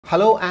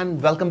Hello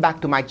and welcome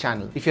back to my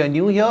channel. If you're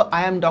new here,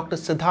 I am Dr.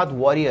 Siddharth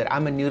Warrior.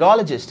 I'm a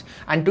neurologist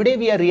and today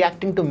we are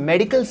reacting to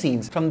medical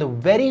scenes from the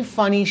very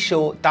funny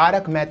show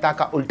TAARAK MEHTA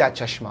Ka Ulta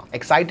Chashma.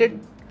 Excited?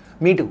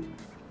 Me too.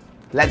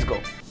 Let's go.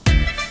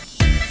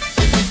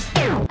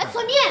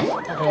 सुनिए,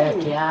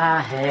 अरे क्या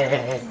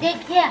है?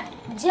 देखिए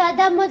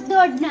ज्यादा मत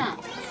दौड़ना।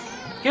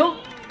 क्यों?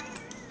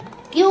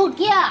 क्यों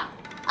क्या?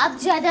 आप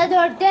ज्यादा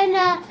दौड़ते हैं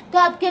ना तो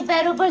आपके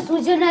पैरों पर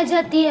सूजन आ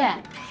जाती है।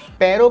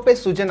 पैरों पे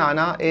सूजन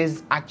आना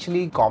is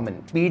actually common.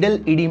 Pedal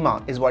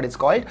edema is what it's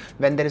called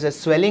when there is a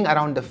swelling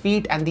around the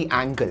feet and the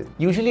ankle.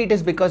 Usually it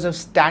is because of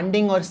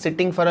standing or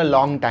sitting for a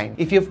long time.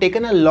 If you've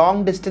taken a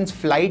long distance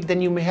flight,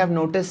 then you may have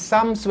noticed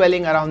some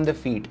swelling around the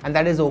feet and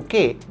that is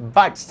okay.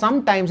 But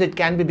sometimes it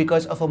can be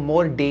because of a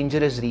more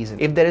dangerous reason.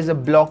 If there is a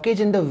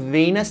blockage in the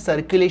venous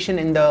circulation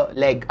in the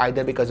leg,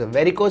 either because of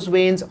varicose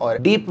veins or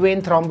deep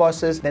vein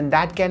thrombosis, then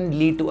that can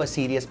lead to a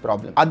serious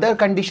problem. Other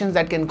conditions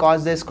that can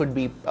cause this could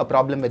be a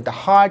problem with the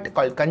heart,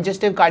 called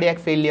congestive cardiac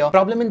failure,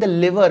 problem in the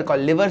liver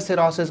called liver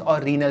cirrhosis or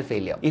renal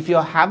failure. If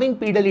you're having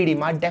pedal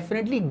edema,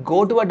 definitely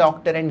go to a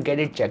doctor and get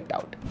it checked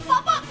out.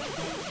 पापा,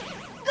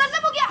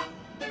 गजब हो गया।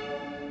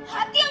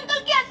 हाथी uncle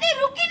की हंसी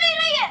रुक ही नहीं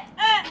रही है।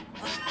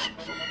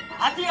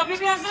 हाथी अभी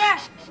भी हंस रहा है?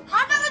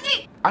 हाँ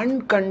दादाजी।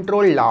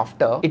 Uncontrolled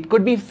laughter, it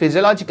could be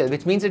physiological,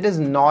 which means it is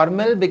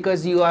normal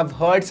because you have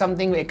heard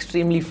something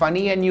extremely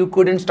funny and you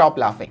couldn't stop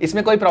laughing.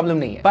 इसमें कोई problem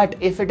नहीं है. But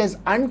if it is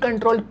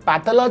uncontrolled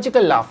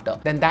pathological laughter,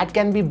 then that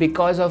can be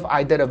because of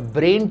either a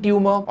brain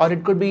tumor or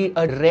it could be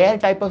a rare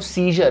type of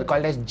seizure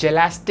called as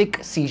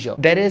gelastic seizure.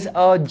 There is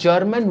a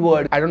German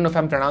word, I don't know if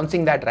I'm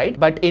pronouncing that right,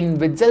 but in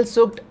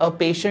Witzelsucht, a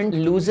patient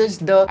loses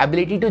the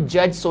ability to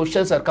judge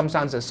social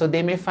circumstances, so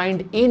they may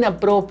find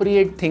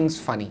inappropriate things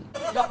funny.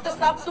 Doctor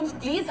साहब तुम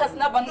please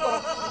हंसना बंद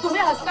करो।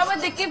 तुम्हें हंसता हुआ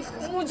देख के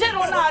मुझे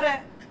रोना आ रहा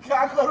है।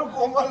 क्या करूं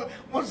कोमल,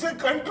 मुझसे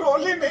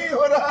कंट्रोल ही नहीं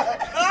हो रहा है।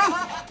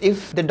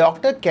 If the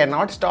doctor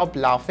cannot stop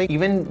laughing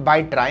even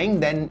by trying,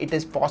 then it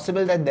is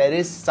possible that there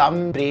is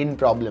some brain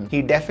problem.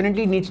 He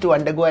definitely needs to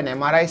undergo an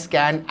MRI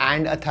scan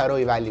and a thorough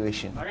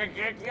evaluation. अरे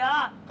जेठिया,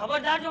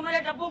 खबरदार जो मेरे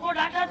डब्बू को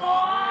डांटा तो।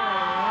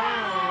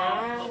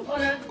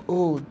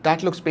 Oh,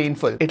 that looks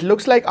painful. It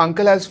looks like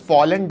uncle has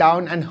fallen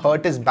down and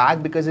hurt his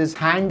back because his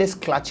hand is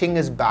clutching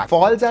his back.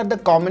 Falls are the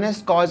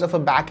commonest cause of a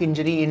back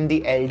injury in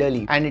the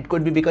elderly, and it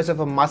could be because of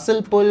a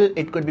muscle pull,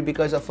 it could be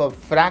because of a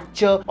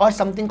fracture or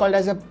something called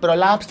as a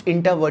prolapsed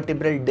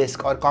intervertebral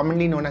disc or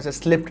commonly known as a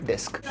slipped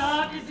disc.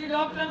 किसी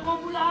doctor को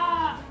बुला।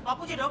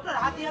 बापूजी doctor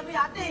हाथी अभी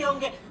आते ही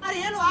होंगे।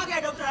 अरे ये लो आ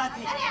गए डॉक्टर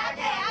हाथी।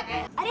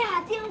 अरे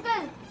हाथी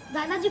अंकल,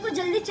 दादाजी को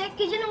जल्दी चेक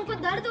कीजिए ना, उनको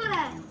दर्द हो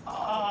रहा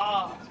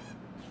है।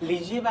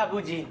 लीजिए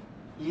बाबूजी,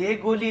 ये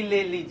गोली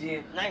ले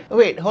लीजिए।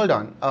 Wait, hold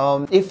on.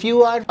 If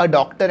you are a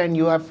doctor and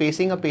you are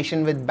facing a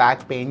patient with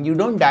back pain, you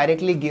don't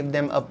directly give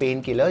them a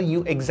painkiller.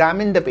 You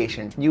examine the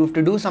patient. You have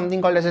to do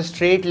something called as a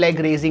straight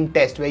leg raising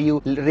test, where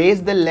you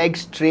raise the leg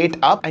straight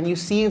up and you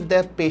see if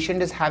the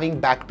patient is having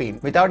back pain.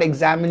 Without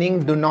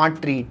examining, do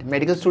not treat.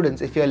 Medical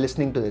students, if you are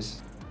listening to this.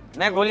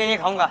 मैं गोली नहीं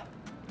खाऊंगा।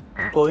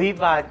 कोई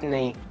बात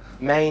नहीं,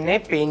 मैं इन्हें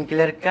pain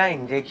killer का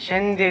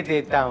इंजेक्शन दे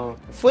देता हूँ।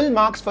 Full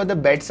marks for the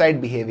bedside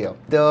behavior.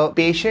 The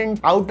patient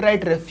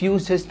outright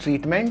refused his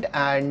treatment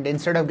and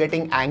instead of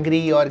getting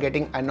angry or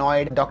getting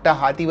annoyed, Dr.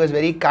 Hathi was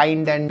very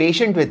kind and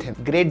patient with him.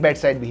 Great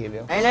bedside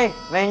behavior. नहीं,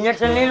 मैं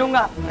injection नहीं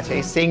लूंगा। Achha,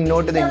 he's saying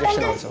no to the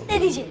injection also. दे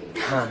दीजिए।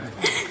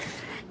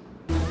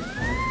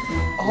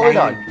 Hold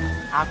on.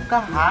 आपका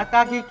हाथ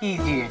आगे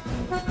कीजिए।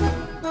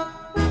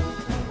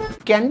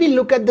 Can we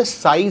look at the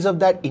size of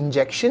that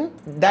injection?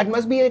 That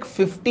must be like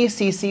 50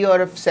 cc or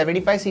a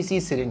 75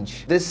 cc syringe.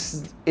 This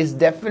is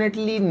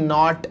definitely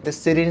not the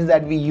syringe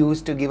that we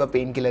use to give a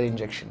painkiller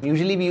injection.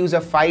 Usually we use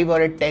a 5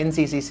 or a 10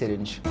 cc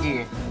syringe.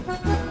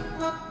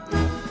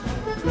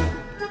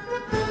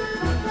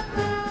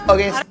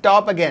 Okay,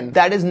 stop again.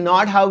 That is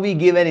not how we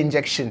give an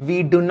injection.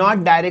 We do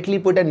not directly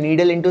put a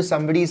needle into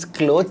somebody's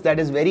clothes. That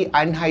is very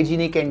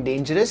unhygienic and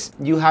dangerous.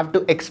 You have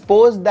to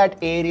expose that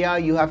area.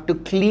 You have to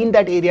clean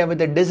that area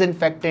with a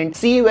disinfectant.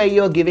 See where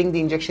you're giving the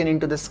injection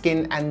into the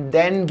skin and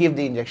then give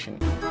the injection.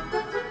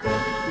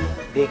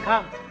 देखा,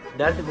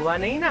 दर्द हुआ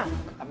नहीं ना?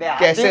 अबे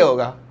कैसे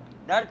होगा?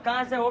 दर्द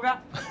कहाँ से होगा?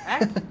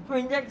 तू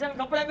इंजेक्शन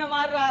कपड़े में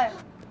मार रहा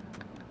है।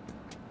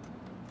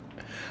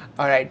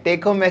 Alright,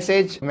 take home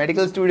message.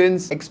 Medical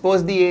students,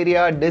 expose the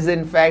area,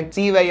 disinfect,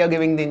 see where you're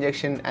giving the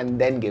injection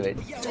and then give it.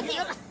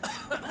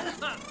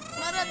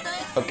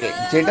 Okay,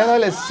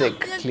 Jetalal is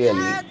sick,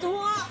 clearly.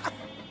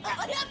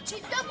 अरे आप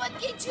चिंता मत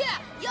कीजिए,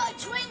 ये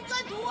अजवाइन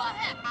का धुआं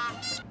है।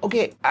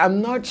 Okay,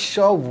 I'm not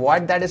sure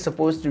what that is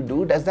supposed to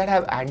do. Does that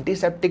have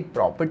antiseptic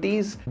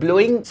properties?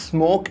 Blowing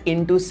smoke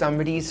into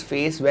somebody's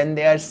face when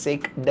they are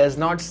sick does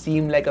not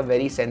seem like a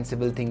very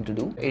sensible thing to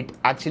do. It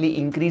actually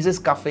increases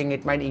coughing,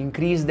 it might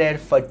increase their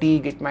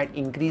fatigue, it might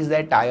increase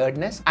their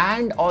tiredness,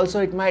 and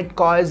also it might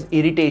cause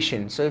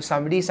irritation. So if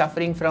somebody is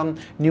suffering from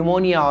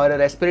pneumonia or a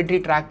respiratory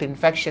tract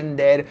infection,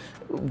 their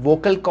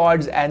vocal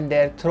cords and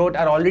their throat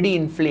are already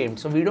inflamed.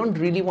 So we don't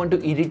really want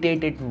to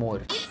irritate it more.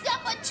 इससे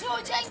आप अच्छे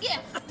हो जाएंगे।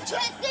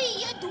 जैसे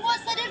ही ये धुआं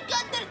शरीर के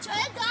अंदर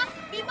जाएगा,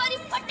 बीमारी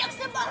फट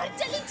बाहर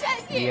चली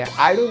जाएगी। Yeah,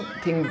 I don't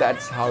think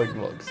that's how it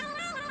works.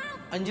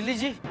 Anjali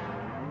जी,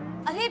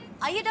 अरे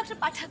आइए doctor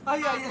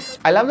Pathak.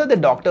 I love that the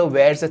doctor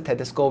wears a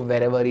stethoscope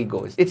wherever he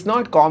goes. It's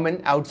not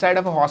common outside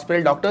of a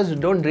hospital. Doctors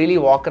don't really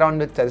walk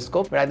around with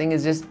stethoscope, but I think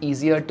it's just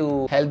easier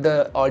to help the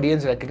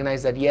audience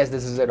recognize that yes,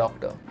 this is a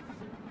doctor.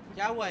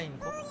 क्या हुआ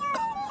इनको?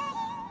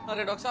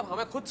 अरे doctor साहब,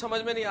 हमें खुद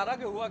समझ में नहीं आ रहा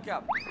कि हुआ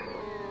क्या।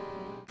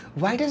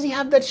 Why does he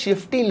have that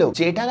shifty look?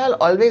 Jethalal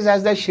always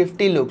has that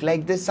shifty look,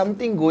 like there's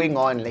something going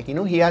on, like you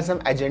know he has some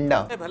agenda.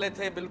 भले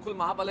थे बिल्कुल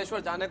महाबलेश्वर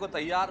जाने को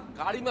तैयार,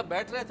 गाड़ी में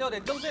बैठ रहे थे और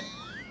एकदम से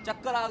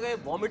चक्कर आ गए,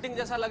 वॉमिटिंग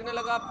जैसा लगने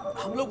लगा।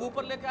 हम लोग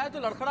ऊपर लेके आए तो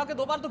लड़खड़ा के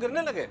 2 बार तो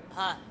गिरने लगे।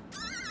 हाँ।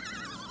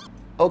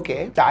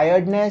 Okay,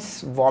 tiredness,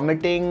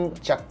 vomiting,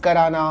 chakkar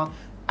aana,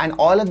 and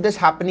all of this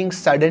happening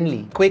suddenly.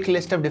 Quick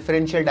list of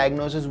differential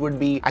diagnoses would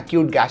be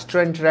acute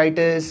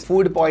gastroenteritis,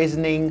 food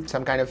poisoning,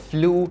 some kind of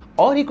flu,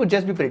 or he could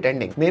just be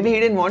pretending. Maybe he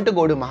didn't want to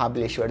go to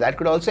Mahabaleshwar. That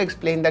could also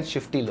explain that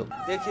shifty look.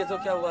 देखिए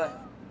तो क्या हुआ है।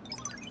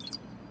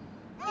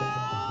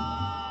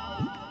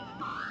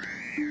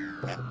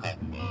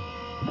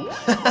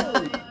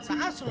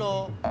 सांस लो।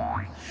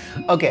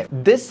 Okay,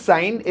 this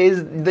sign is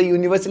the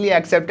universally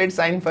accepted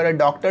sign for a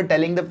doctor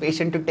telling the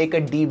patient to take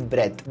a deep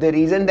breath. The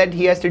reason that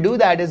he has to do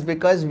that is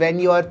because when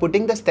you are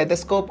putting the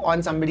stethoscope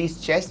on somebody's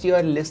chest, you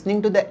are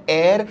listening to the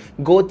air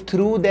go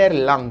through their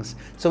lungs.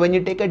 So when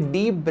you take a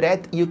deep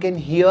breath, you can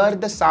hear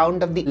the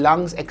sound of the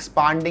lungs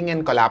expanding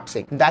and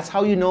collapsing. That's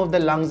how you know if the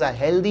lungs are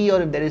healthy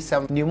or if there is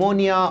some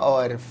pneumonia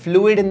or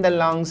fluid in the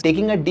lungs.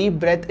 Taking a deep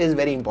breath is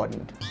very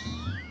important.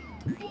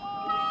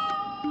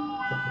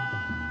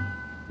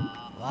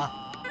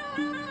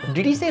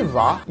 Did he say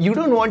wah? You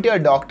don't want your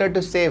doctor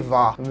to say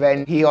wah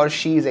when he or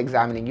she is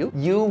examining you.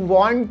 You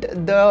want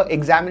the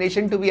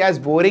examination to be as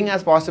boring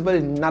as possible.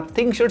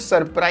 Nothing should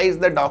surprise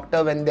the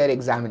doctor when they're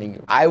examining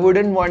you. I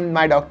wouldn't want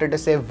my doctor to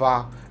say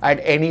wah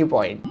at any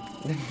point.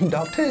 The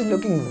doctor is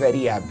looking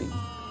very happy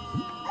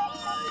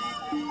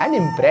and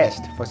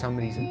impressed for some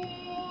reason.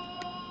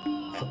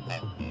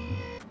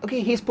 Okay,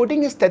 he's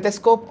putting his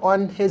stethoscope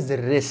on his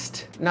wrist.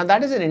 Now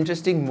that is an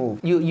interesting move.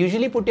 You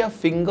usually put your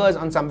fingers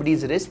on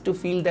somebody's wrist to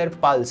feel their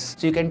pulse.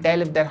 So you can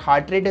tell if their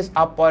heart rate is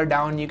up or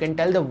down. You can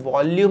tell the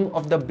volume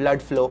of the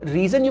blood flow.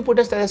 Reason you put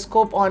a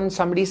stethoscope on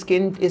somebody's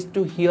skin is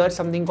to hear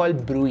something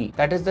called bruit.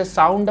 That is the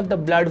sound of the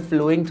blood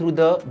flowing through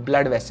the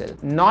blood vessel.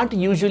 Not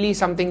usually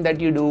something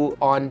that you do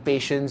on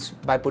patients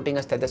by putting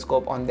a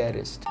stethoscope on their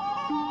wrist.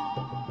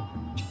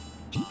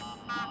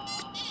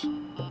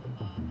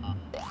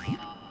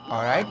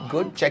 Alright,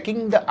 good.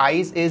 Checking the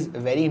eyes is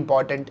very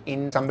important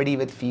in somebody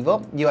with fever.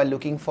 You are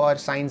looking for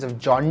signs of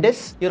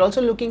jaundice. You're also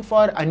looking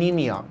for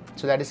anemia.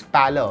 So that is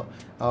pallor,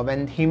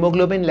 when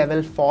hemoglobin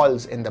level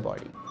falls in the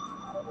body.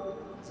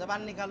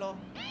 ज़बान निकालो।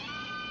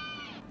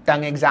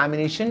 Tongue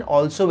examination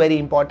also very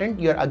important.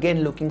 You're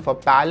again looking for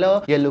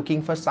pallor. You're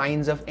looking for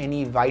signs of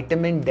any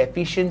vitamin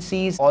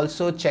deficiencies.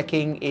 Also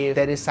checking if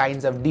there is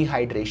signs of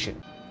dehydration.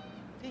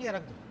 ठीक है,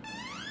 रख दो।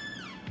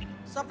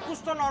 सब कुछ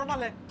तो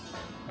normal है।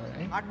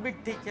 हार्ट बीट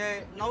ठीक है,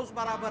 नब्ज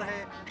बराबर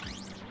है,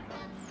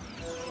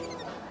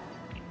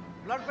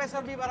 ब्लड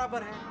प्रेशर भी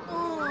बराबर है।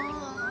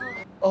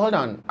 Hold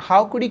on, how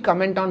could he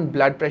comment on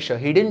blood pressure?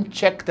 He didn't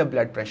check the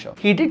blood pressure.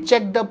 He did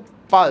check the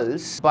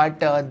pulse,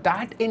 but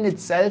that in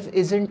itself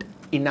isn't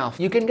enough.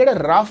 You can get a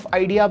rough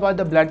idea about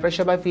the blood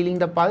pressure by feeling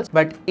the pulse,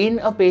 but in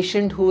a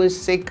patient who is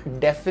sick,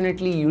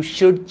 definitely you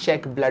should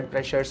check blood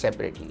pressure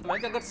separately.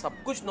 अगर सब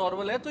कुछ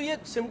normal है तो ये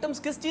symptoms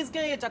किस चीज के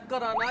हैं? ये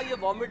चक्कर आना, ये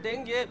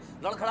वॉमिटिंग, ये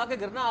लड़खड़ा के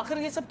गिरना, आखिर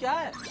ये सब क्या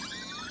है?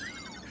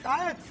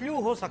 शायद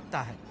फ्लू हो सकता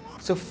है।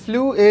 So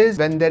flu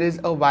is when there is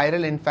a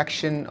viral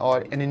infection or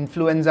an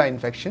influenza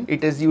infection.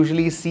 It is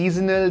usually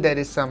seasonal. There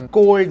is some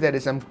cold, there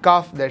is some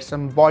cough, there's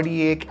some body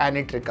ache,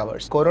 and it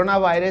recovers.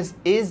 Coronavirus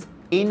is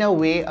in a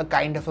way a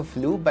kind of a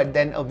flu, but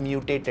then a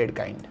mutated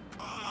kind.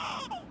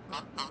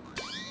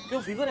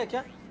 क्यों, fever है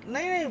क्या?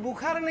 नहीं,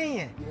 बुखार नहीं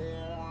है।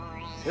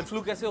 फिर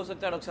flu कैसे हो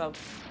सकता है डॉक्टर साहब?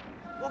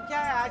 वो क्या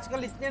है,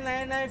 आजकल इतने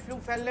नए फ्लू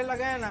फैलने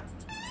लगे हैं ना,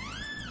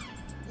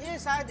 ये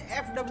शायद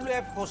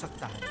FWF हो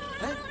सकता है।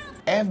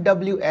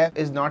 FWF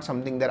is not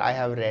something that I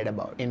have read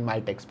about in my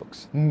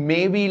textbooks.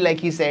 Maybe,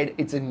 like he said,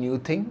 it's a new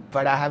thing,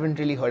 but I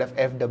haven't really heard of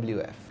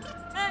FWF.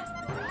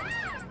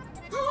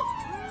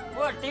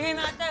 वो टीवी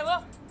में आता है वो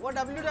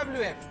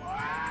WWF।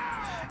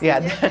 Yeah,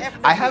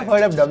 I have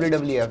heard of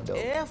WWF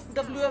though.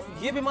 FWF,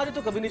 ये बीमारी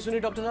तो कभी नहीं सुनी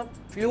डॉक्टर साहब।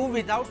 Flu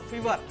without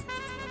fever.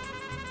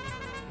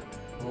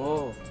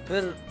 ओह,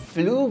 फिर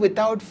Flu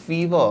without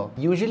fever.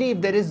 Usually if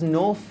there is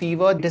no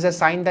fever, it is a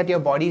sign that your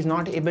body is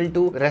not able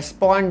to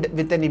respond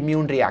with an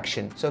immune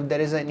reaction. So if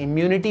there is an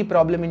immunity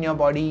problem in your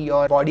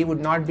body would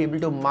not be able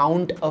to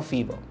mount a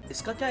fever.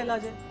 इसका क्या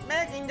इलाज है?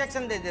 मैं एक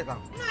injection दे देता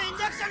हूँ।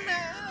 Injection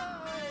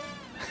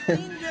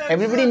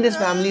Everybody in this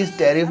family is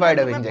terrified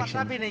of तुम्हें पता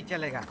injection. भी नहीं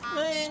चलेगा।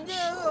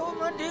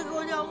 मैं ठीक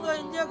हो जाऊंगा,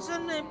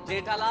 इंजेक्शन नहीं।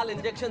 जेठालाल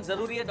इंजेक्शन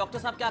जरूरी है। डॉक्टर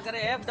साहब क्या करें?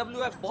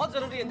 FWF बहुत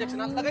जरूरी है इंजेक्शन।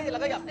 लगाइए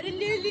लगाइए आप। अरे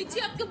ले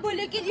लीजिए, आपके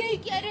भले के लिए ही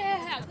कह रहे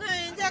हैं।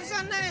 नहीं,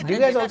 इंजेक्शन नहीं। Do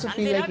you guys also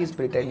feel like he's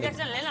pretending?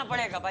 Injection लेना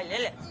पड़ेगा भाई, ले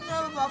ले।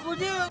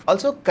 बाबूजी।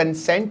 Also,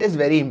 consent is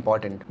very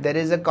important. There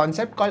is a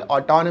concept called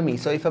autonomy.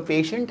 So if a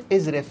patient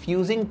is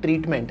refusing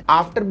treatment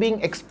after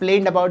being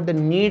explained about the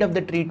need of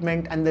the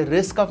treatment and the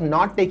risk of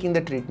not taking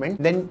the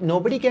treatment, then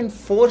nobody can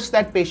force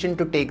that patient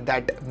to take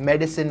that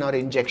medicine or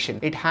injection.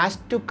 It has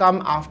to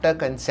come after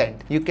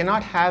consent. You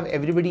cannot have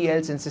everybody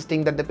else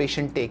insisting that the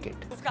patient take it.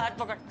 उसका हाथ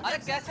पकड़। अरे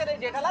कैसे नहीं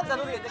जेठालाल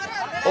जरूरी है।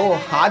 Oh,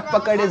 haath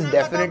pakad is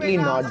definitely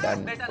not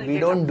done. We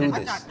don't do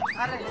this.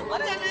 अरे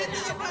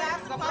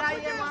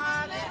घबराइए मत।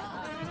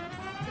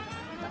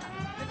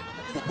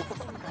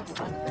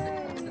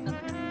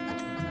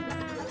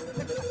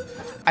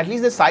 At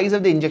least the size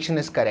of the injection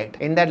is correct.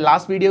 In that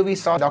last video, we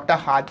saw Dr.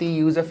 Hathi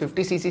use a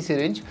 50cc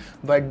syringe,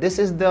 but this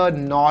is the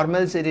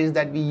normal syringe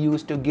that we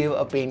use to give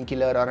a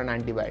painkiller or an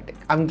antibiotic.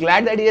 I'm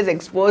glad that he has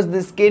exposed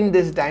the skin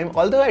this time.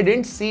 Although I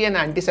didn't see an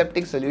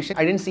antiseptic solution,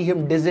 I didn't see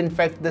him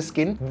disinfect the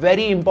skin.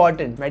 Very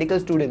important. Medical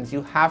students,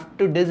 you have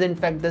to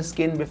disinfect the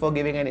skin before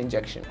giving an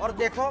injection. और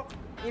देखो,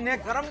 इन्हें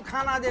गर्म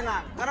खाना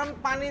देना, गर्म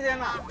पानी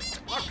देना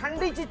और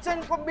ठंडी चीज़ से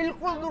इनको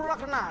बिल्कुल दूर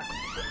रखना।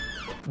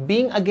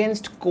 Being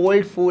against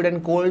cold food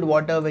and cold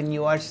water when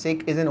you are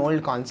sick is an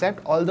old concept,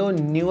 although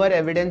newer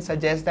evidence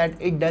suggests that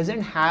it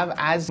doesn't have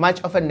as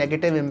much of a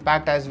negative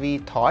impact as we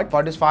thought.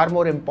 What is far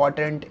more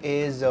important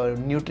is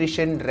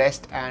nutrition,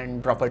 rest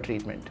and proper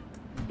treatment.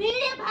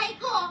 मेरे भाई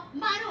को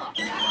मारो।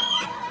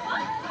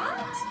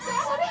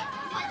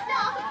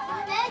 मतलब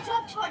मैं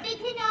जब छोटी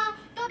थी ना,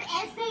 तो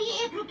ऐसे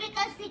ही 1 रुपए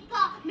का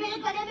सिक्का मेरे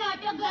गले में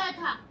अटक गया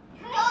था।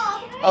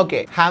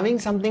 Okay, having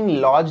something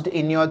lodged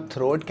in your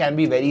throat can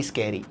be very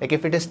scary. Like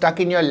if it is stuck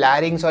in your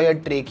larynx or your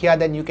trachea,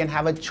 then you can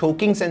have a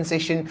choking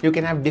sensation, you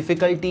can have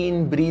difficulty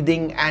in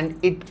breathing and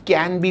it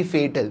can be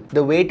fatal.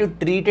 The way to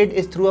treat it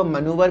is through a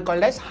maneuver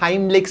called as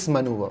Heimlich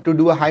Maneuver. To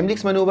do a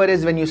Heimlich Maneuver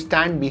is when you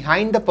stand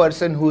behind the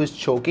person who is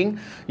choking,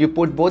 you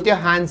put both your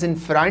hands in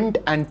front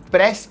and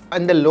press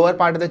on the lower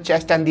part of the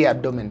chest and the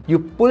abdomen. You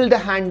pull the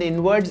hand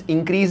inwards,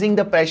 increasing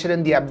the pressure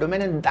in the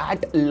abdomen, and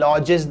that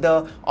lodges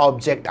the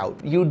object out.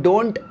 You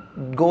don't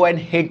go and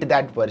hit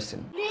that person.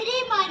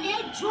 मेरी माँ ने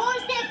जोर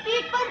से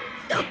पीठ पर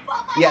धप्पा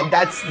मारा। Yeah,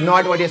 that's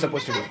not what you're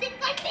supposed to do.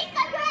 कट्टी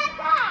कर रहा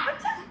था।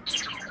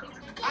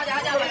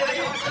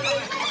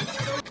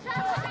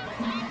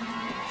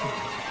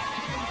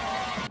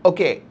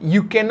 Okay,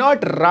 you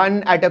cannot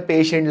run at a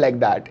patient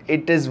like that.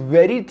 It is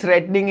very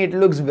threatening, it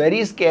looks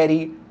very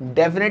scary.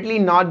 Definitely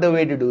not the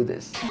way to do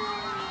this.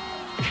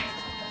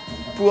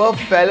 Poor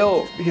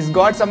fellow, he's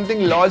got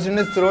something lodged in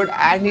his throat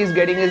and he's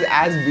getting his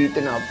ass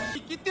beaten up.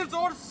 कितने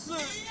जोर से?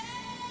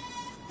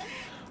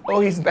 Oh,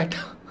 he's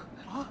better.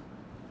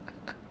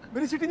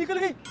 मेरी सीटी निकल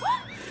गई।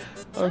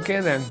 Okay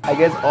then. I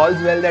guess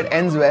all's well that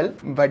ends well,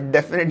 but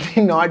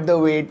definitely not the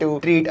way to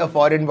treat a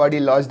foreign body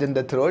lodged in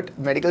the throat.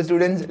 Medical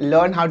students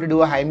learn how to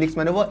do a Heimlich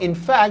Maneuver. In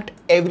fact,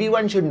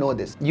 everyone should know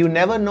this. You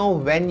never know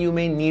when you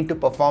may need to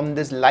perform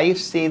this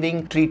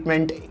life-saving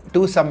treatment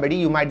to somebody.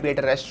 You might be at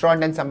a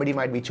restaurant and somebody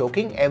might be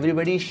choking.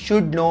 Everybody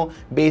should know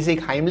basic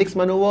Heimlich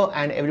Maneuver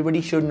and everybody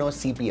should know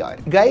CPR.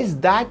 Guys,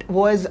 that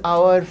was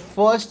our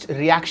first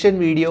reaction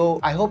video.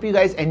 I hope you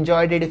guys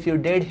enjoyed it. If you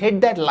did, hit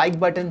that like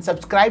button,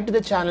 subscribe to the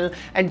channel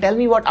and tell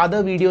me what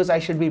other videos I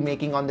should be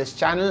making on this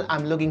channel.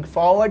 I'm looking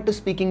forward to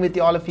speaking with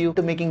all of you,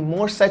 to making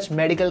more such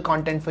medical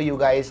content for you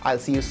guys. I'll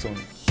see you soon.